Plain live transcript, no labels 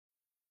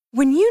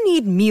When you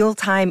need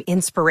mealtime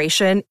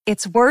inspiration,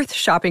 it's worth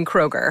shopping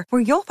Kroger,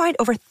 where you'll find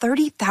over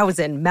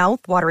 30,000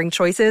 mouth-watering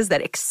choices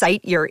that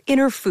excite your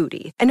inner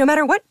foodie. And no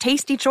matter what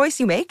tasty choice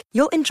you make,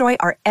 you'll enjoy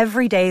our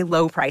everyday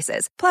low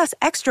prices, plus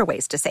extra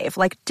ways to save,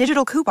 like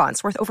digital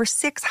coupons worth over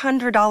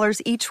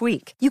 $600 each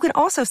week. You can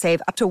also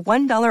save up to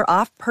 $1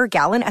 off per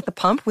gallon at the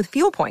pump with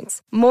fuel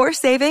points. More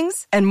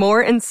savings and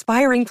more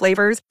inspiring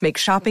flavors make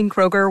shopping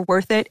Kroger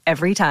worth it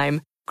every time.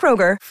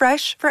 Kroger,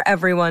 fresh for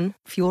everyone.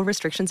 Fuel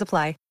restrictions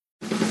apply.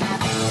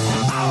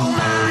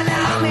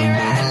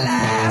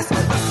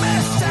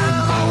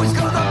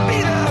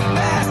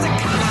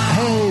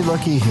 Hey,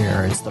 looky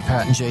here. It's the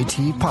Pat and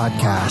JT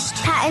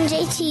podcast. Pat and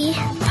JT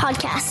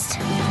podcast.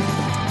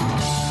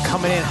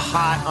 Coming in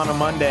hot on a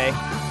Monday.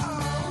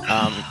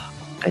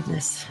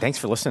 Goodness. Thanks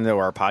for listening to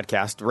our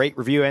podcast. Rate,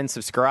 review, and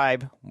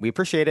subscribe. We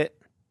appreciate it.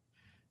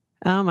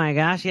 Oh my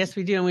gosh. Yes,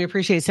 we do. And we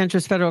appreciate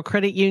Centris Federal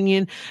Credit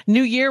Union.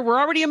 New year. We're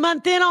already a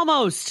month in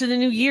almost to the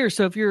new year.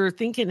 So if you're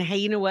thinking, hey,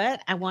 you know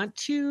what? I want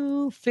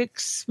to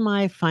fix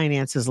my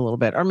finances a little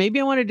bit, or maybe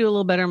I want to do a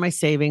little better in my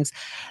savings,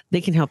 they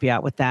can help you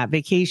out with that.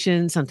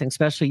 Vacation, something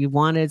special you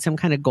wanted, some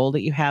kind of goal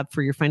that you have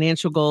for your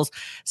financial goals.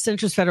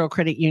 Centris Federal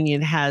Credit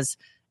Union has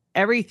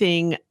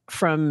everything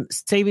from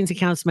savings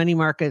accounts, money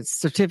markets,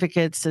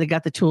 certificates. So they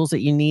got the tools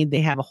that you need.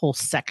 They have a whole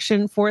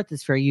section for it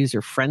that's very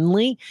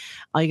user-friendly.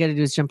 All you got to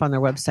do is jump on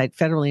their website,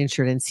 federally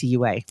insured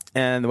NCUA.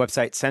 And the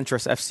website,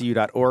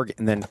 centrisfcu.org,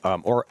 and then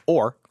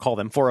or call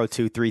them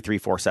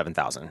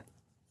 402-334-7000.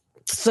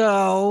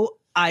 So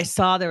I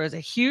saw there was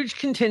a huge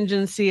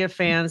contingency of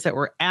fans that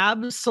were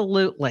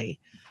absolutely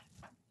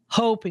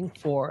hoping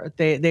for.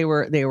 They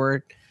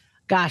were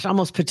gosh,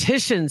 almost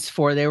petitions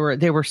for. They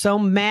were so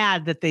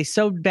mad that they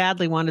so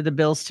badly wanted the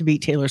Bills to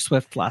beat Taylor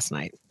Swift last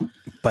night.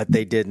 But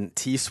they didn't.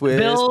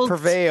 T-Swizz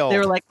prevailed. They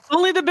were like,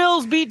 only the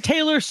Bills beat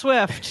Taylor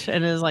Swift.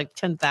 And it was like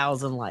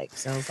 10,000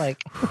 likes. I was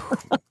like,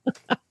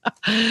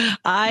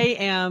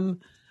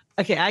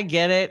 I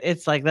get it.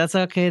 It's like, that's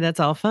okay. That's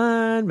all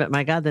fun. But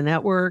my God, the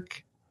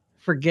network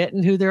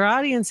forgetting who their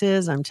audience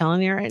is. I'm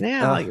telling you right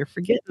now, you're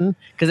forgetting,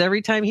 because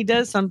every time he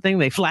does something,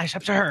 they flash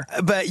up to her.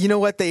 But you know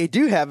what they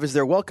do have is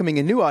they're welcoming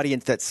a new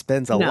audience that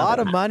spends a lot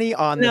of money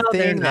on the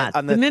thing.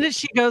 The minute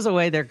she goes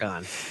away, they're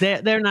gone.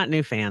 They're not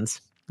new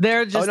fans.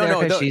 They're just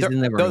because she's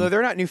in the room. No,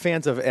 they're not new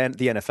fans of the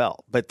NFL,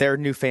 but they're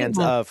new fans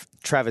of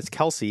Travis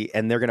Kelce,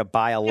 and they're going to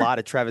buy a lot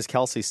of Travis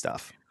Kelce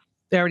stuff.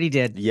 They already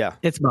did. Yeah.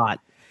 It's bought.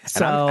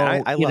 So,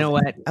 I you know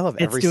what? I love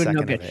every second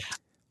of it.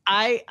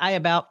 I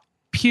about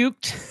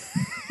puked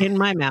in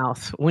my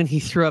mouth when he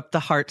threw up the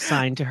heart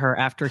sign to her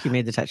after he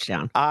made the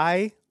touchdown.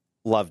 I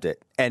loved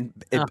it, and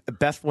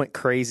Beth went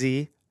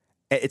crazy.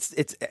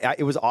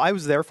 I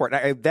was there for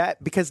it.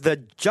 Because the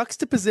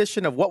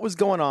juxtaposition of what was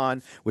going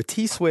on with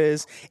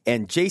T-Swizz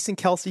and Jason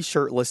Kelce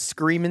shirtless,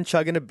 screaming,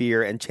 chugging a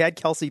beer, and Chad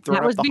Kelce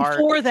throwing up the heart.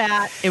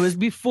 It was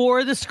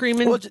before the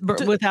screaming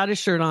without his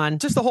shirt on.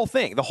 Just the whole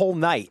thing, the whole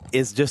night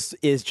is just.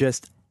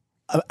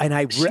 And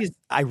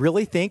I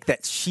really think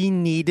that she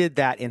needed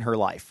that in her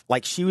life.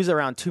 Like, she was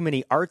around too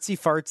many artsy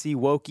fartsy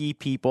wokey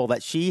people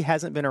that she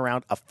hasn't been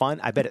around.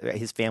 I bet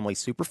his family's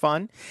super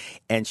fun,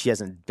 and she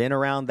hasn't been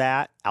around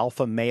that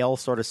alpha male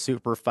sort of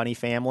super funny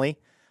family.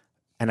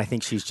 And I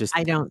think she's just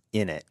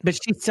in it. But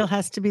she still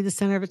has to be the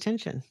center of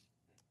attention.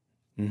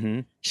 Mm-hmm.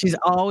 She's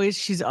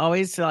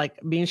always like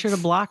being sure to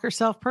block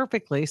herself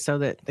perfectly so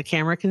that the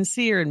camera can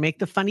see her and make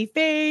the funny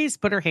face,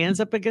 put her hands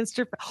up against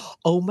her.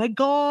 Oh my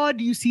God,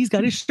 you see he's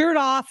got his shirt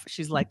off.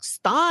 She's like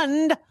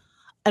stunned.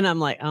 And I'm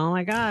like, oh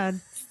my God,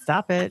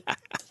 stop it.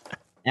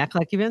 Act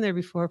like you've been there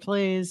before,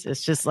 please.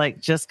 It's just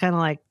kind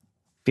of like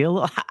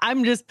feel.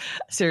 I'm just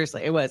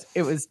seriously, it was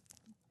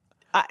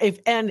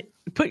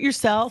put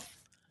yourself.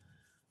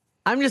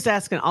 I'm just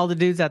asking all the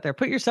dudes out there,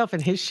 put yourself in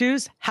his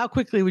shoes. How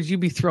quickly would you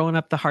be throwing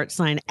up the heart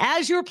sign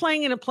as you're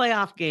playing in a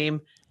playoff game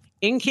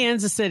in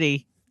Kansas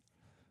City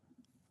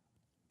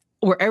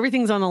where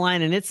everything's on the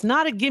line and it's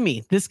not a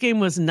gimme? This game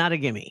was not a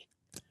gimme.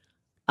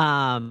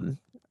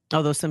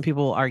 Although some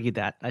people argued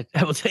that.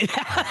 I will say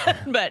that.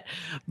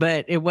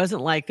 but it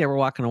wasn't like they were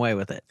walking away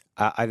with it.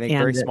 I think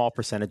very small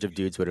percentage of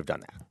dudes would have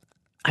done that.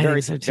 I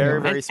think so too.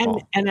 Very small.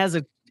 And as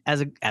a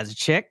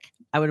chick,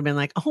 I would have been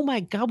like, oh my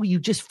God, will you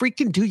just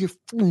freaking do your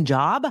freaking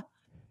job?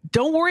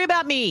 Don't worry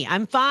about me.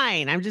 I'm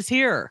fine. I'm just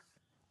here.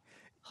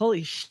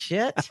 Holy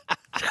shit.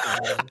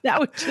 That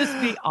would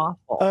just be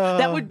awful.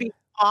 That would be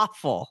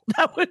awful.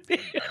 That would be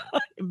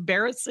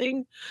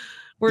embarrassing.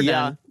 We're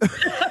done.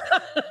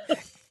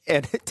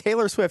 And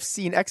Taylor Swift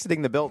seen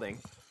exiting the building.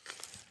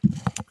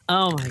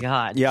 Oh my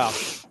God. Yeah.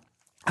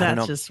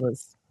 That just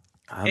was.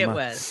 It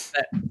was.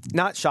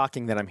 Not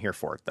shocking that I'm here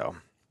for it, though.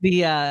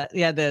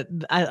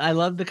 I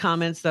love the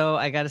comments, though.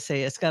 I got to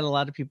say, it's got a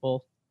lot of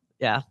people.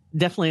 Yeah,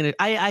 definitely.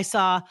 I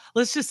saw,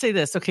 let's just say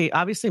this. Okay.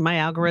 Obviously my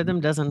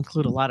algorithm doesn't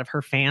include a lot of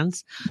her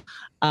fans.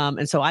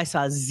 And so I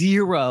saw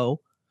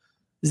zero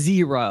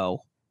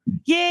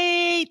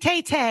yay,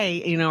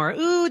 Tay-Tay, you know, or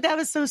ooh, that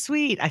was so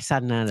sweet. I saw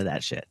none of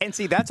that shit. And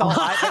see, that's all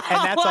that's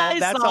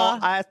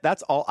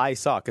all I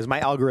saw, because my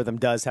algorithm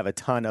does have a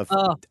ton of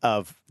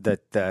the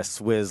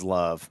Swizz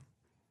love.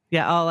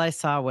 Yeah, all I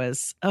saw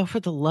was, oh, for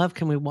the love,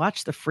 can we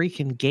watch the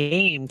freaking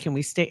game? Can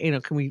we stay, you know,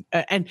 can we,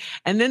 and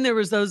then there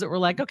was those that were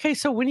like, okay,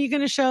 so when are you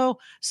going to show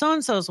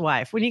so-and-so's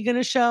wife? When are you going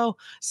to show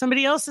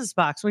somebody else's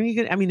box? When are you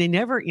going to, I mean, they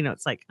never, you know,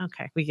 it's like,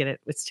 okay, we get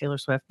it. It's Taylor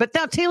Swift. But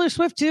now Taylor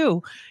Swift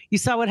too, you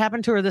saw what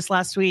happened to her this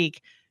last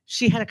week.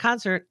 She had a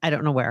concert, I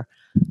don't know where,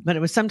 but it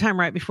was sometime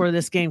right before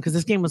this game, because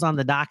this game was on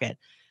the docket.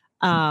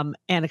 And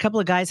a couple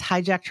of guys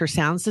hijacked her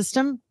sound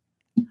system,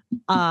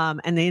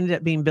 and they ended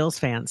up being Bills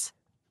fans.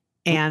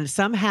 And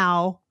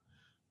somehow,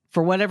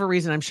 for whatever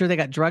reason, I'm sure they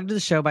got drugged to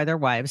the show by their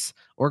wives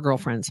or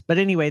girlfriends. But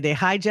anyway, they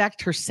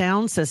hijacked her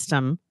sound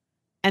system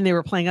and they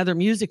were playing other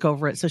music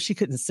over it, so she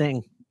couldn't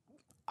sing.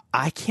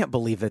 I can't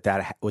believe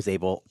that was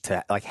able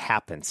to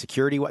happen.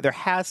 Security, there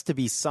has to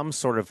be some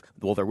sort of,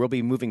 well, there will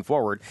be moving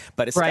forward,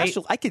 but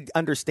especially, I could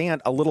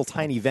understand a little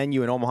tiny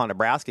venue in Omaha,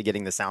 Nebraska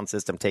getting the sound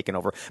system taken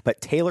over,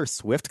 but Taylor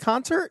Swift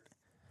concert?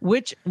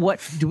 What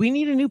do we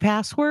need a new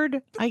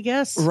password, I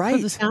guess, for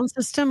the sound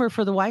system or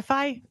for the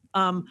Wi-Fi?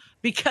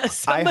 Because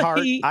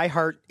somebody... I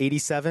heart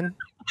 87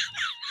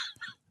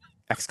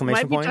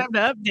 exclamation point. Might be time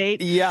to update.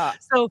 Yeah.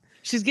 So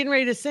she's getting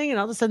ready to sing, and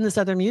all of a sudden this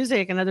other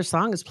music, another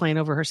song is playing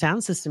over her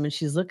sound system, and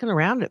she's looking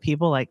around at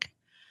people like,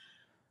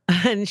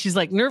 and she's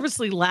like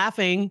nervously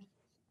laughing,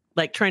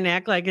 like trying to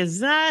act like,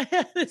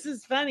 this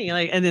is funny.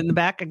 Like, and in the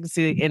back I can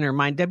see in her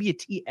mind,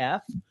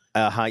 WTF.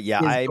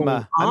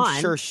 Yeah,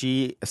 I'm sure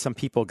some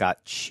people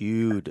got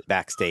chewed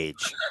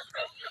backstage.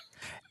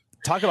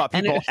 Talk about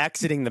people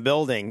exiting the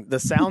building. The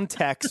sound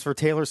techs for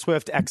Taylor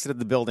Swift exited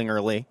the building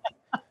early.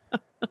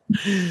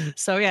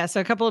 So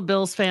a couple of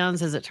Bills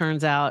fans, as it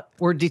turns out,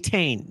 were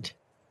detained.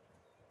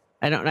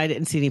 I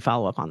didn't see any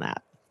follow up on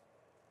that.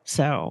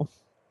 So,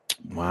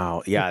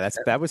 wow, yeah,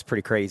 that was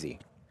pretty crazy.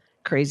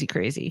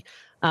 Crazy.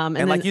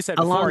 And like you said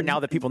before, now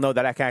that people know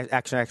that can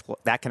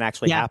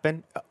actually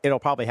happen, it'll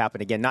probably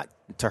happen again, not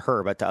to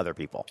her, but to other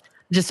people.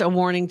 Just a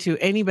warning to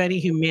anybody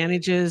who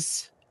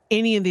manages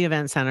any of the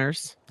event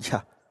centers.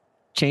 Yeah.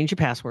 Change your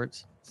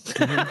passwords.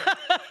 Mm-hmm.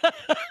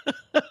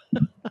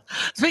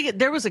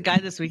 There was a guy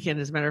this weekend,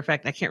 as a matter of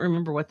fact, I can't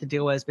remember what the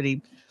deal was, but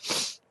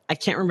I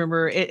can't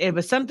remember. It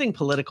was something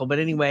political, but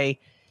anyway,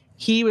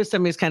 he was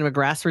somebody's kind of a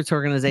grassroots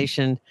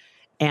organization.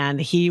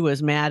 And he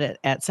was mad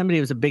at somebody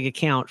who was a big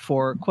account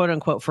for, quote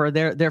unquote, for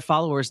their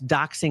followers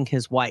doxing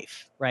his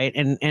wife, right?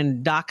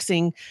 And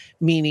doxing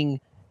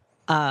meaning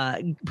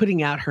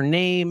putting out her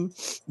name,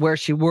 where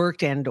she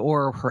worked, and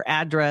or her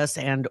address,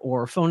 and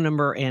or phone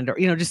number, and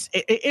or just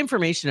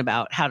information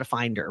about how to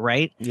find her,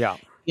 right? Yeah.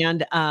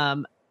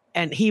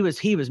 And he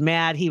was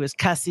mad. He was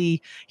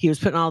cussy. He was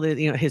putting all the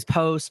his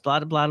posts, blah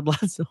blah blah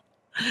blah. So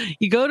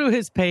you go to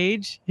his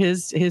page,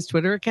 his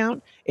Twitter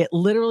account, it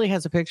literally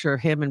has a picture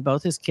of him and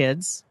both his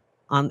kids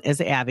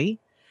as Abby,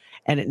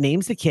 and it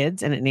names the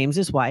kids and it names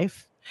his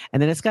wife,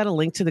 and then it's got a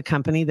link to the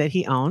company that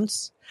he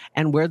owns,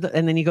 and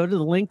then you go to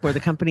the link where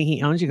the company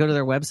he owns, you go to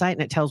their website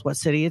and it tells what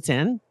city it's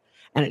in,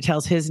 and it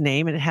tells his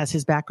name, and it has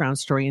his background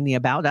story in the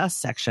About Us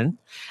section.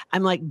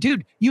 I'm like,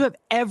 dude, you have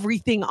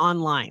everything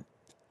online.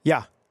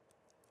 Yeah.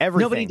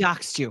 Everything. Nobody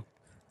doxed you.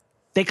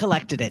 They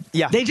collected it.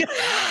 Yeah. They just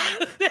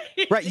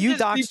right. You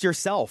doxed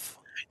yourself.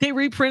 They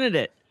reprinted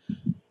it.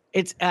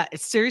 It's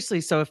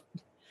seriously. So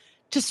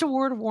just a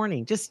word of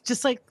warning,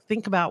 just like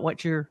think about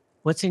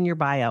what's in your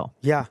bio.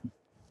 Yeah.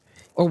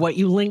 Or what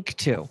you link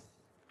to.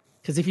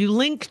 Because if you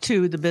link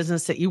to the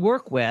business that you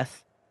work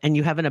with and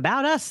you have an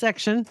About Us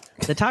section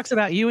that talks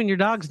about you and your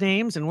dog's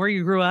names and where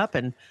you grew up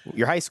and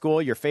your high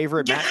school, your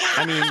favorite.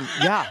 I mean,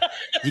 yeah,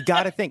 you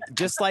got to think.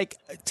 Just like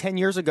 10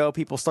 years ago,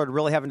 people started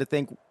really having to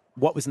think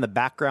what was in the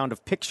background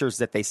of pictures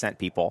that they sent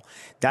people.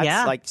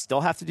 That's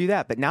still have to do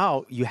that. But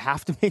now you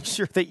have to make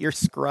sure that you're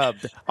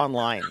scrubbed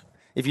online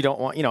if you don't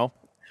want,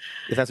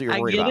 if that's what you're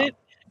worried about.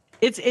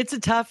 It's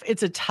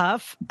a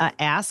tough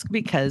ask,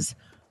 because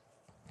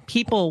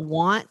people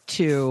want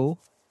to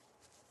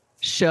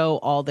show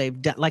all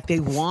they've done. Like, they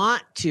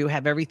want to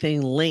have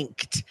everything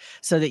linked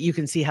so that you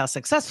can see how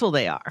successful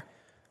they are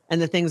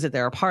and the things that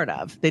they're a part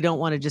of. They don't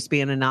want to just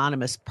be an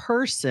anonymous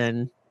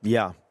person.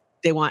 Yeah.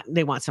 They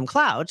want some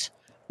clout,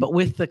 but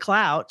with the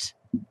clout,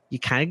 you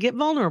kind of get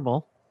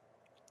vulnerable.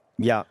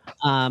 Yeah.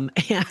 And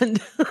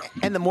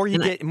the more you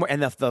get,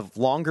 and the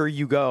longer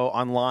you go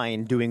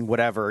online doing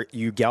whatever,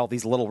 you get all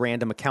these little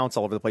random accounts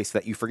all over the place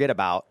that you forget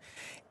about.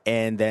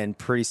 And then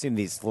pretty soon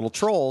these little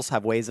trolls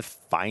have ways of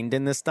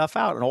finding this stuff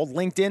out. An old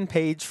LinkedIn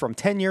page from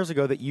 10 years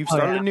ago that you've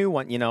started a new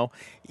one, Yeah,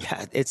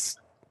 it's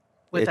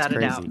without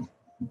crazy. a doubt.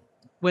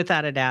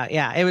 Without a doubt.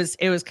 Yeah. It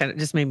was kind of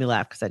just made me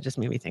laugh, because that just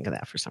made me think of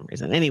that for some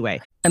reason.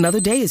 Anyway. Another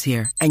day is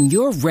here and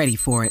you're ready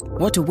for it.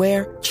 What to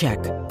wear? Check.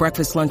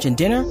 Breakfast, lunch, and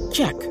dinner?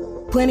 Check.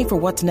 Planning for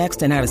what's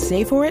next and how to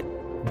save for it?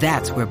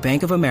 That's where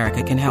Bank of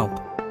America can help.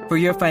 For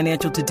your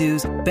financial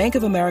to-dos, Bank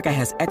of America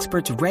has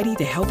experts ready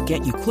to help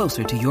get you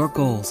closer to your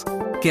goals.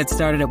 Get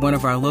started at one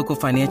of our local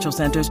financial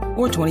centers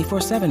or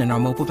 24/7 in our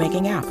mobile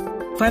banking app.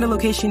 Find a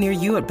location near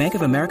you at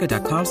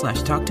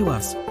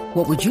bankofamerica.com/talktous.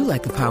 What would you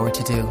like the power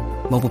to do?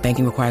 Mobile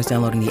banking requires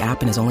downloading the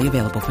app and is only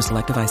available for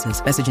select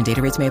devices. Message and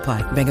data rates may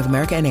apply. Bank of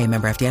America N.A.,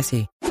 member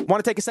FDIC.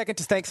 Want to take a second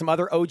to thank some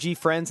other OG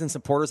friends and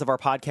supporters of our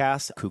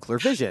podcast, Kugler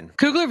Vision.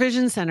 Kugler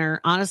Vision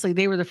Center, honestly,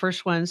 they were the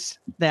first ones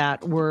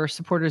that were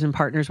supporters and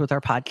partners with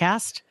our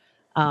podcast.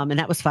 And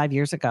that was 5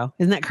 years ago.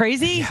 Isn't that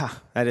crazy? Yeah,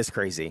 that is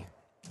crazy.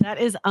 That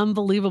is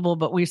unbelievable,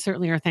 but we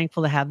certainly are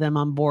thankful to have them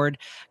on board.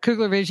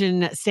 Kugler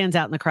Vision stands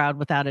out in the crowd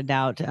without a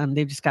doubt.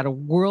 They've just got a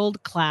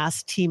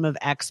world-class team of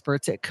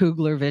experts at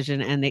Kugler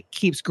Vision, and it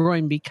keeps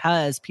growing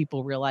because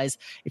people realize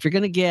if you're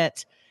going to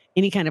get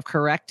any kind of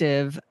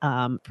corrective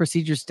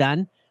procedures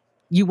done,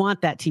 you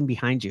want that team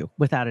behind you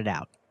without a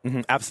doubt.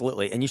 Mm-hmm,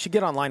 absolutely. And you should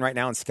get online right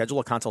now and schedule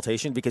a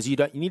consultation because you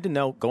need to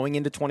know going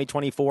into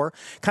 2024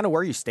 kind of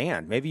where you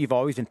stand. Maybe you've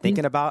always been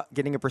thinking about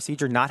getting a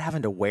procedure, not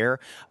having to wear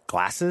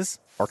glasses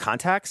or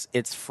contacts.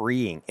 It's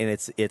freeing and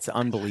it's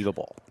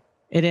unbelievable.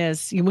 It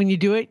is. When you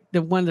do it,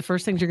 one of the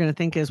first things you're going to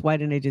think is, why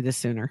didn't I do this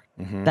sooner?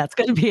 Mm-hmm. That's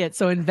going to be it.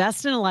 So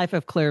invest in a life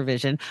of clear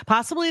vision.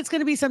 Possibly it's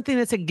going to be something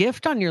that's a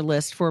gift on your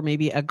list for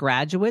maybe a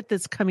graduate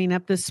that's coming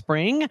up this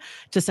spring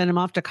to send them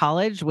off to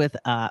college with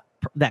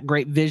that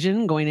great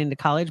vision going into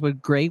college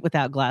would great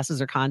without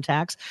glasses or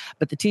contacts.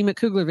 But the team at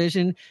Kugler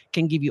Vision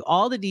can give you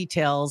all the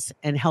details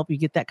and help you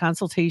get that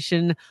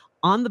consultation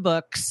on the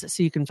books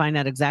so you can find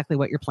out exactly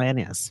what your plan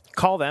is.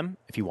 Call them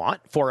if you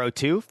want,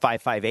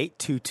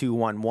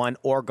 402-558-2211,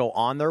 or go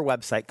on their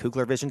website,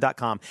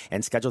 kuglervision.com,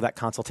 and schedule that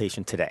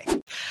consultation today.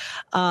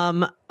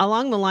 Along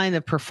the line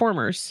of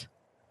performers,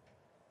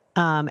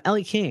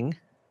 Ellie King,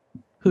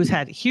 who's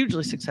had a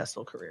hugely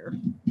successful career.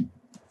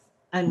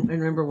 And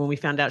remember when we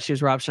found out she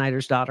was Rob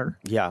Schneider's daughter?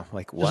 Yeah,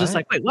 like what? It was just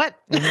like, wait, what?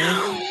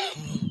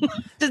 Mm-hmm.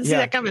 Didn't see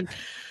that coming.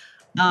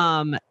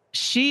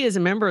 She is a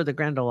member of the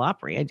Grand Ole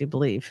Opry, I do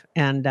believe.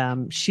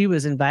 And she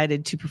was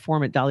invited to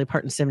perform at Dolly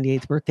Parton's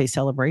 78th birthday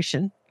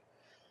celebration.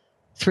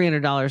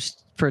 $300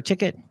 for a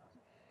ticket.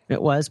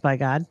 It was, by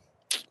God.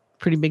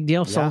 Pretty big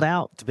deal. Yeah, sold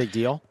out. It's a big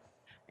deal.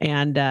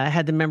 And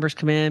had the members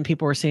come in.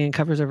 People were singing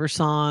covers of her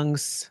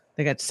songs.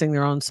 They got to sing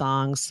their own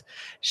songs.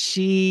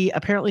 She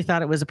apparently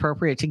thought it was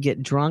appropriate to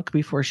get drunk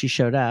before she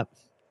showed up.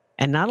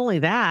 And not only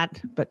that,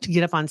 but to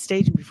get up on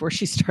stage before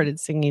she started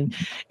singing,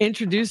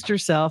 introduced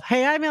herself.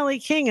 Hey, I'm Ellie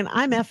King, and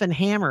I'm effing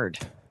hammered.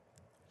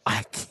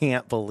 I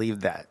can't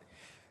believe that.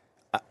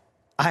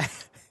 Read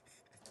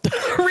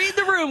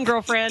the room,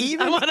 girlfriend.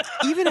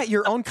 Even at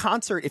your own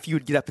concert, if you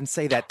would get up and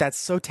say that, that's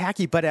so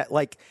tacky. But at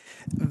like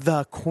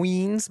the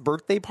Queen's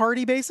birthday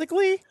party,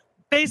 basically.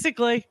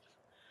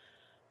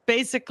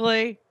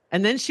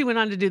 And then she went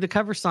on to do the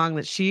cover song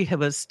that she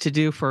was to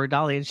do for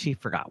Dolly, and she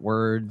forgot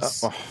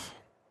words.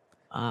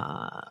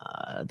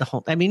 The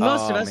whole, I mean,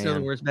 most of us know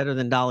the words better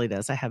than Dolly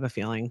does. I have a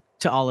feeling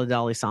to all of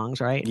Dolly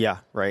songs, right? Yeah,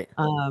 right.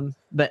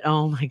 But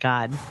oh my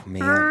God,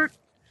 man,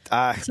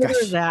 so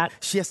there's that.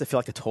 She has to feel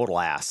like a total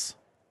ass.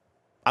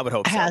 I would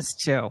hope so.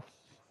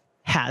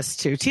 Has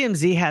to.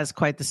 TMZ has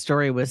quite the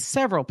story with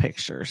several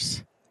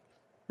pictures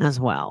as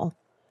well.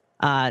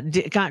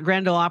 Got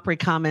Grand Ole Opry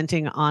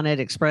commenting on it,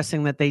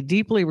 expressing that they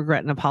deeply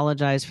regret and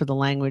apologize for the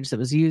language that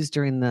was used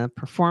during the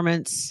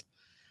performance.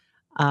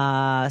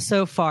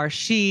 So far,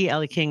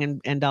 Ellie King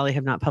and Dolly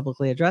have not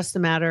publicly addressed the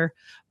matter,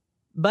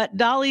 but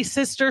Dolly's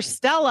sister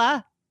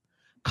Stella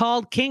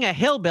called King a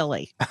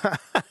hillbilly.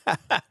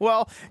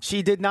 Well,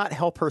 she did not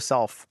help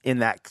herself in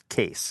that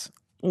case.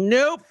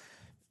 Nope.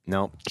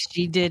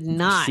 She did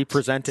not. She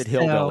presented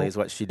hillbilly is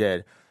what she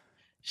did.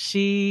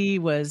 She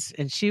was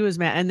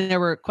mad. And there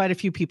were quite a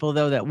few people,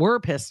 though, that were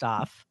pissed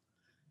off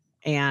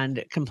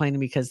and complaining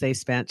because they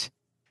spent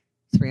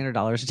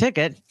 $300 a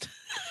ticket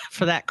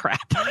for that crap.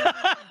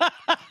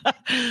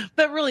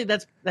 But really,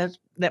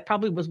 that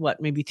probably was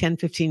maybe 10,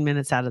 15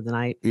 minutes out of the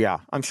night. Yeah,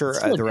 I'm sure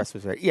the rest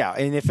was right. Yeah.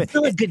 And if it's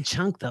still a good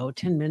chunk, though,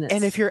 10 minutes.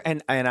 And if you're,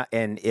 and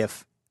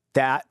if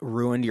that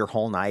ruined your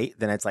whole night,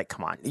 then it's like,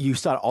 come on, you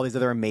saw all these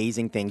other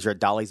amazing things. You're at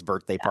Dolly's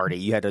birthday party.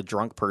 You had a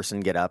drunk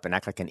person get up and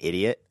act like an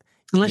idiot.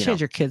 Unless you had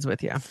your kids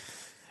with you.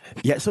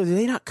 Yeah. So do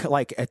they not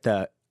like at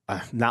the,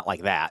 not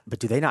like that, but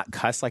do they not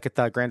cuss like at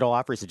the Grand Ole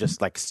Opry? Is it just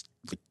like,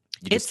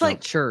 it's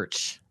like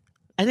church.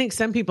 I think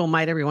some people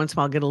might every once in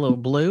a while get a little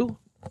blue.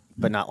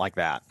 But not like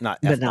that.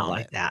 Not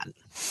like that.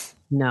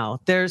 No,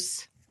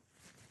 there's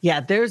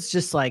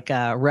just like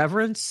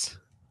reverence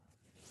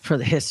for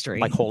the history.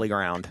 Like holy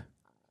ground.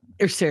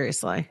 Or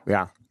seriously.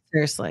 Yeah.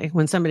 Seriously.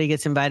 When somebody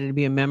gets invited to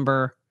be a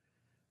member,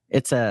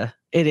 it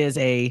is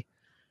a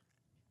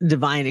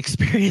divine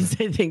experience,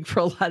 I think, for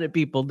a lot of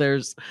people.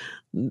 There's,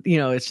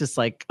 it's just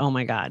like, oh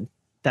my God.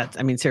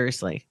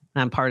 Seriously,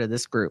 I'm part of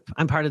this group.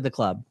 I'm part of the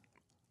club.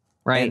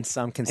 Right. And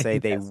some can say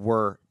they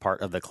were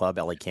part of the club,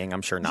 Ellie King.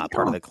 I'm sure not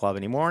part of the club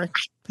anymore.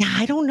 Yeah,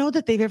 I don't know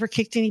that they've ever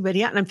kicked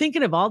anybody out. And I'm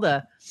thinking of all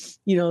the,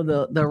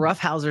 the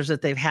roughhousers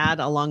that they've had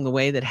along the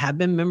way that have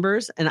been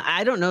members. And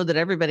I don't know that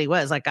everybody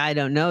was. Like, I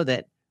don't know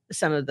that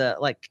some of the,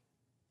 like,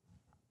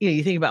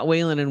 you think about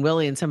Waylon and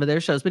Willie and some of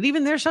their shows, but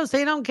even their shows,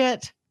 they don't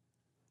get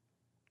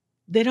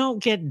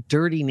get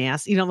dirty,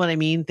 nasty. You know what I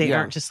mean? They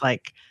aren't just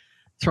like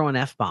throwing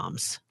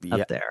F-bombs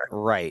up there.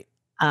 Right.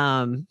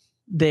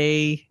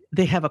 They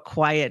have a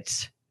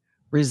quiet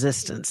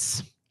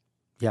resistance.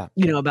 Yeah.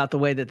 About the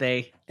way that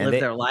they live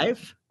their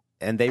life.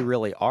 And they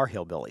really are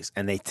hillbillies,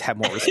 and they have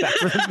more respect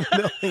for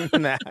hillbillies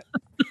than that.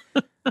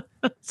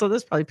 So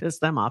this probably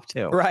pissed them off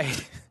too.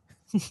 Right.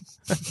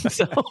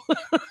 So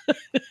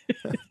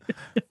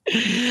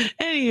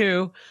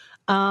anywho,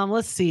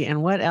 let's see.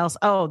 And what else?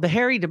 Oh, the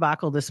Harry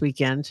debacle this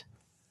weekend.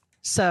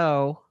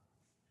 So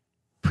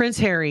Prince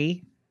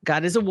Harry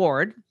got his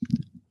award.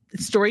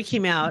 The story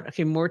came out.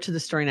 Okay, more to the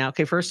story now.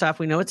 Okay, first off,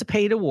 we know it's a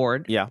paid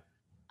award. Yeah.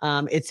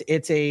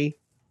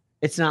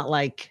 It's not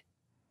like,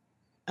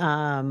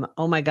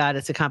 oh my God,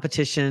 it's a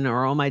competition,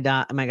 or oh my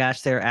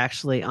gosh, they're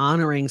actually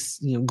honoring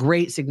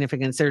great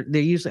significance.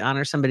 They usually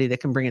honor somebody that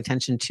can bring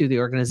attention to the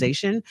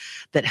organization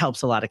that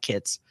helps a lot of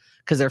kids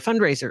because they're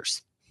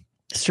fundraisers,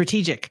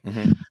 strategic.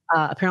 Mm-hmm.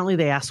 Apparently,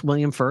 they asked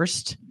William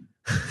first,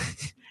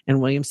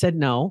 and William said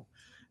no,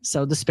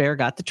 so the spare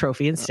got the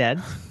trophy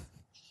instead.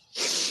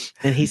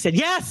 And he said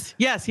yes.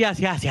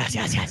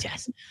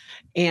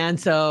 And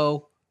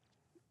so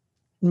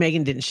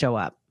Meghan didn't show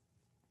up.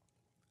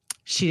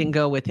 She didn't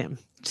go with him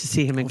to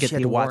see him and get the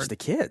the award. Watch the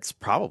kids,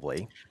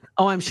 probably.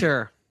 Oh, I'm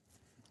sure.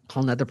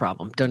 Whole nother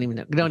problem. Don't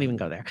even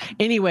go there.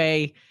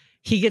 Anyway,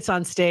 he gets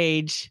on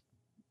stage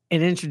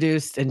and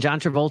introduced, and John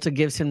Travolta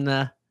gives him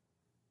the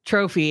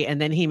trophy,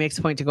 and then he makes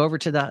a point to go over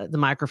to the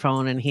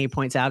microphone, and he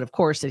points out, of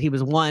course, that he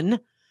was 1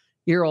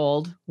 year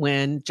old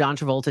when John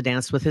Travolta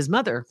danced with his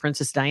mother,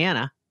 Princess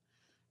Diana,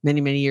 many,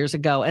 many years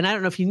ago. And I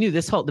don't know if you knew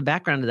the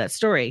background of that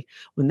story.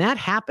 When that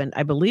happened,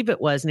 I believe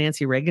it was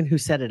Nancy Reagan who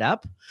set it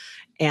up.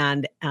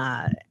 And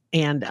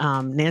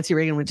Nancy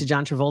Reagan went to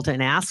John Travolta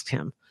and asked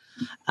him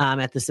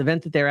at this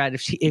event that they're at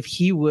if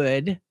he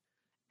would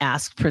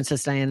ask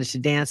Princess Diana to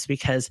dance,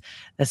 because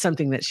that's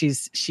something that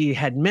she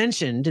had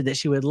mentioned, that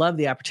she would love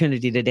the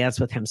opportunity to dance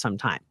with him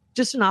sometime.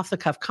 Just an off the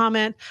cuff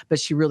comment, but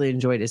she really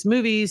enjoyed his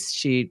movies.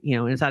 She,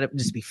 and thought it would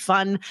just be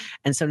fun.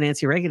 And so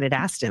Nancy Reagan had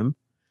asked him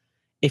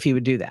if he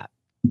would do that.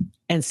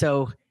 And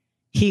so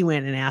he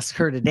went and asked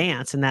her to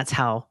dance, and that's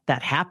how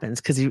that happens.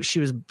 Because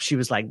she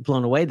was like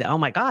blown away that, oh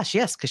my gosh,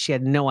 yes, because she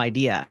had no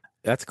idea.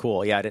 That's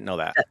cool. Yeah, I didn't know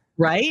that.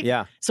 Right?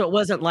 Yeah. So it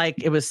wasn't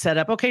like it was set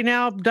up. Okay,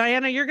 now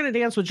Diana, you're going to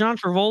dance with John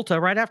Travolta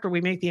right after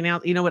we make the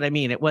announcement. You know what I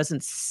mean? It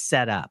wasn't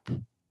set up.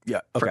 Yeah.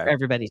 For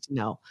everybody to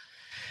know.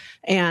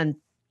 And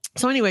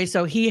so anyway,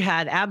 so he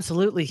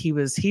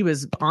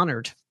was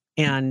honored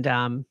and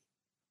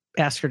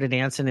asked her to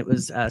dance, and it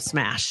was a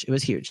smash. It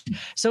was huge.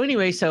 So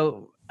anyway,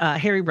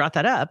 Harry brought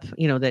that up,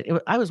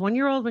 that I was 1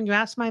 year old when you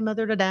asked my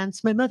mother to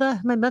dance, my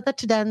mother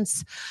to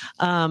dance.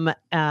 And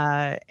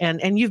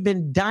you've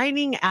been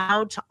dining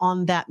out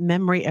on that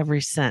memory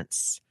ever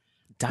since,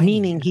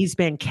 meaning he's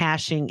been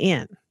cashing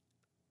in.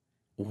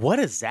 What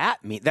does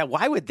that mean?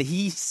 Why would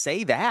he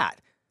say that?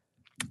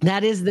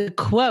 That is the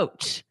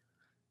quote.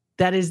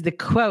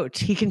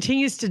 He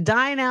continues to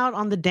dine out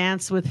on the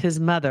dance with his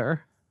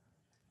mother.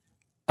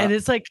 And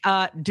it's like,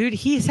 dude,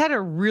 he's had a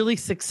really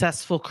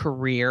successful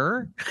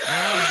career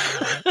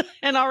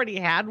and already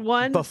had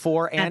one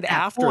before and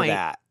after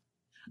that.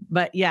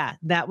 But yeah,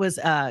 that was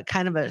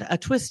kind of a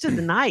twist of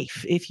the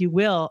knife, if you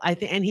will. I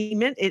think, and he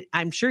meant it.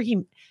 I'm sure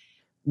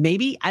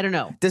I don't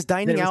know. Does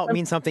dining out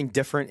mean something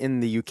different in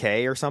the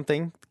UK or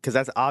something? Because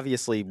that's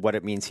obviously what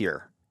it means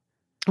here.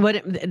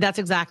 That's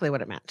exactly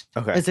what it meant.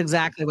 Okay, it's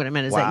exactly what it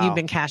meant. Is that you've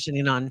been cashing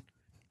in on,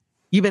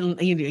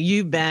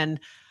 you've been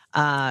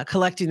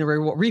collecting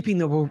reaping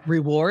the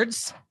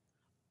rewards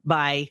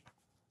by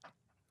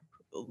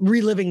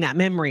reliving that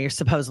memory, or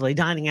supposedly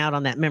dining out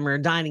on that memory, or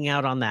dining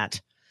out on that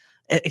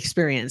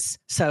experience,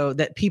 so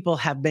that people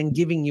have been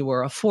giving you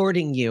or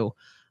affording you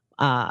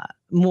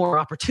more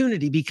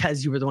opportunity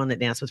because you were the one that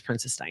danced with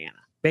Princess Diana,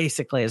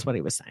 basically is what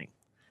he was saying.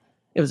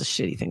 It was a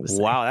shitty thing to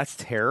say. Wow, that's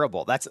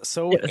terrible. That's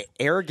so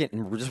arrogant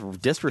and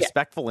just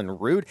disrespectful and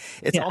rude.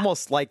 It's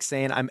almost like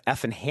saying I'm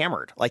effing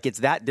hammered. Like, it's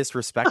that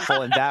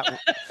disrespectful and that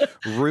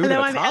rude.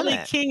 No, I'm Ellie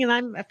King and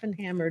I'm effing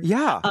hammered.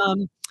 Yeah.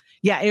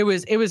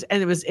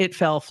 It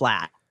fell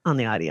flat on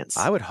the audience.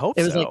 I would hope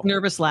it was like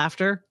nervous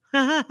laughter.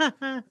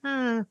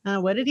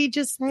 What did he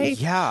just say?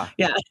 Yeah.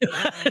 Yeah.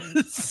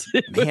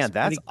 Man,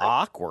 that's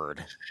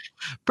awkward.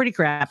 Pretty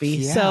crappy.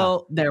 Yeah.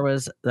 So there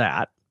was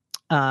that.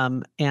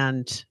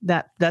 And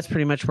that's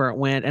pretty much where it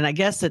went. And I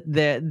guess that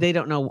they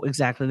don't know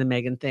exactly the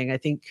Meghan thing. I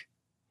think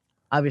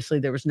obviously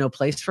there was no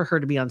place for her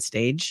to be on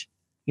stage.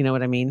 You know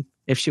what I mean?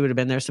 If she would have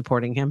been there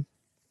supporting him.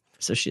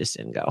 So she just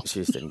didn't go.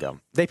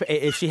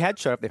 If she had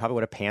showed up, they probably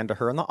would have panned to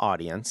her in the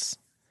audience.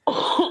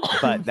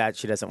 But that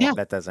she doesn't want,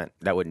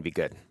 that wouldn't be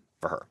good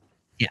for her.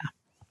 Yeah.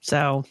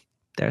 So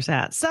there's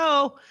that.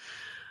 So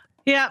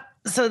yeah.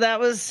 So it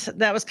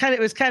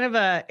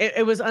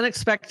was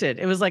unexpected.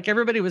 It was like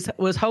everybody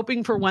was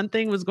hoping for one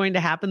thing was going to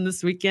happen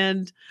this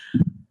weekend,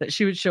 that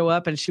she would show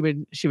up and she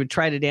would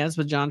try to dance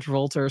with John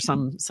Travolta or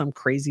some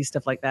crazy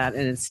stuff like that.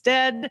 And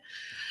instead,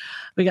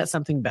 We got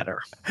something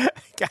better.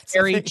 Got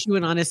Harry something,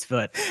 chewing on his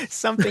foot.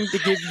 something to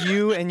give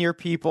you and your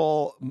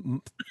people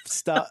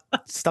stuff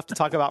to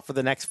talk about for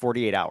the next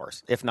 48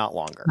 hours, if not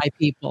longer. My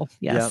people.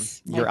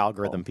 Yes. Yeah, your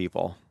algorithm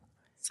people.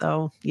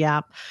 So,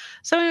 yeah.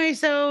 So anyway,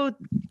 so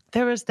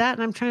there was that.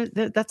 And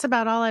that's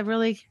about all I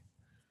really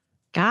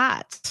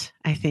got,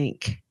 I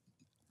think.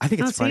 I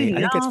think it's funny.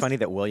 I think it's else. funny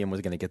that William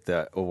was going to get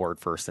the award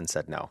first and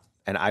said no.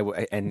 And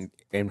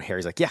and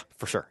Harry's like, yeah,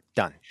 for sure.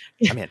 Done.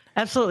 I'm in.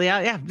 Absolutely.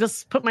 Yeah.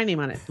 Just put my name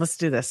on it. Let's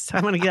do this.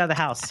 I want to get out of the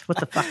house. What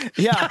the fuck?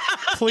 Yeah,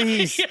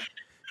 please.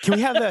 Can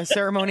we have the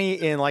ceremony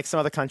in like some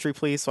other country,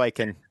 please, so I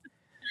can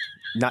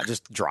not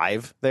just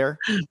drive there?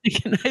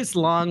 Take a nice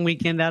long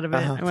weekend out of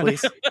it.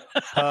 Please.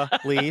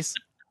 Please.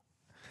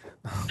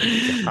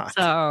 Oh,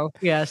 so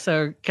yeah,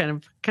 so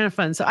kind of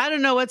fun. So I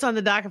don't know what's on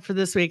the docket for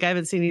this week. I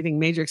haven't seen anything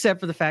major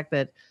except for the fact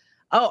that,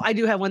 I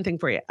do have one thing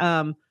for you.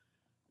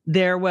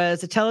 There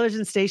was a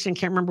television station,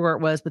 can't remember where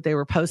it was, but they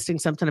were posting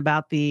something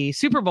about the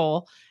Super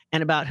Bowl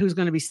and about who's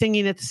going to be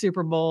singing at the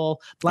Super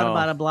Bowl, blah,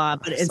 blah, blah, blah.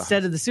 But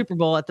instead of the Super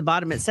Bowl, at the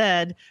bottom it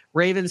said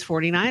Ravens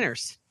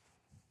 49ers.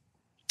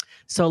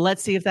 So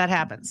let's see if that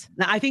happens.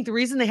 Now, I think the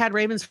reason they had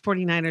Ravens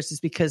 49ers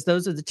is because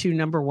those are the two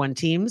number one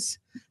teams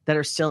that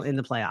are still in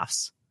the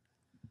playoffs.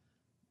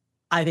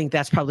 I think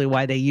that's probably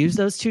why they use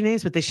those two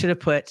names, but they should have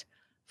put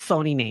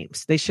phony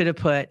names. They should have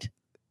put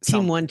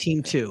team 1,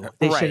 team 2.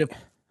 They should have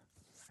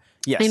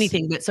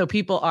anything. But so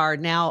people are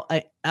now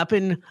up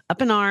in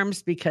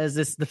arms because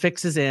the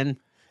fix is in.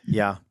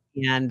 Yeah.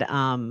 And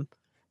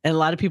a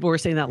lot of people were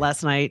saying that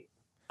last night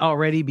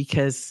already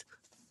because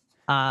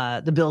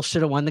the Bills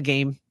should have won the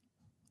game.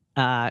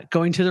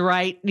 Going to the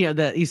right,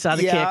 you saw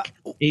the kick.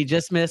 He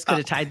just missed, could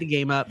have tied the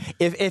game up.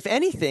 If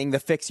anything, the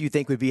fix you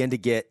think would be in to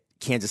get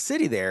Kansas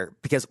City there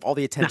because of all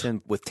the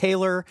attention with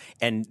Taylor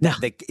and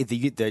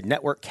the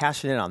network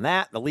cashing in on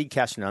that, the league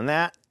cashing in on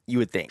that, you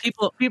would think.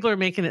 People are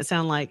making it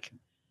sound like,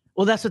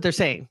 well, that's what they're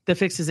saying. The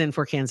fix is in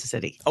for Kansas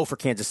City. Oh, for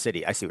Kansas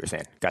City. I see what you're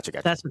saying. Gotcha.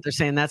 That's what they're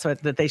saying. That's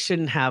what that they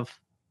shouldn't have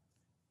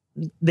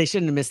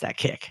missed that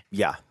kick.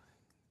 Yeah.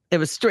 It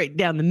was straight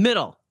down the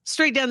middle.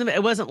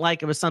 It wasn't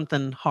like it was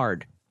something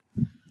hard.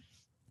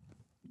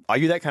 Are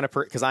you that kind of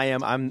person? Because I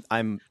am.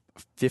 I'm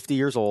 50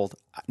 years old,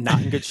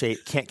 not in good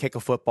shape, can't kick a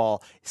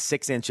football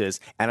 6 inches,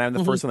 and I'm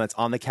the first one that's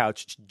on the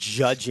couch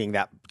judging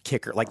that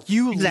kicker. Like,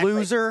 you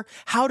loser!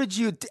 How did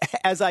you?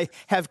 As I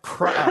have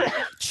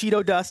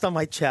Cheeto dust on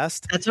my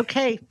chest. That's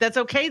okay. That's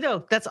okay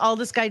though. That's all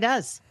this guy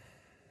does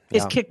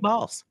is kick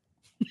balls.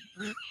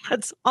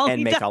 That's all he does.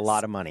 And make a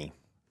lot of money.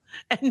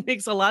 And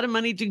makes a lot of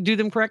money to do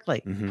them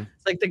correctly. Mm-hmm.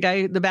 It's like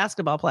the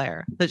basketball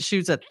player that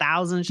shoots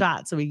 1,000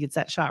 shots, so he gets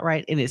that shot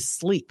right in his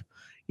sleep.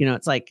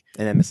 It's like,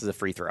 and then misses a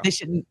free throw.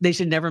 They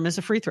should never miss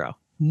a free throw.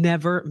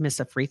 Never miss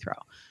a free throw.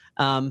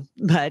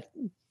 But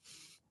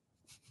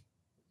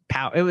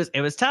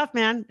it was tough,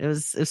 man. It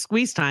was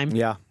squeeze time.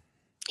 Yeah.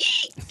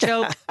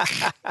 Joke.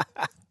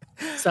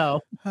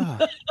 So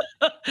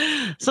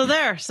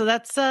there. So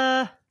that's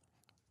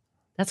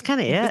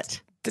kind of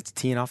it. That's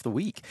teeing off the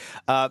week.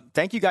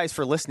 Thank you guys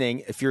for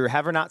listening. If you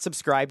have not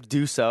subscribed,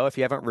 do so. If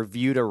you haven't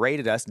reviewed or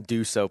rated us,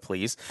 do so,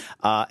 please.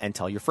 And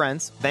tell your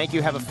friends. Thank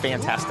you. Have a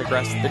fantastic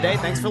rest of the day.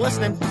 Thanks for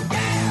listening. Pat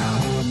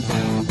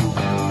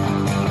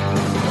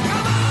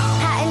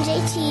and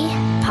JT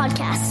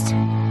Podcast,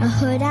 a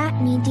Huda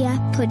Media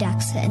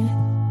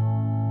Production.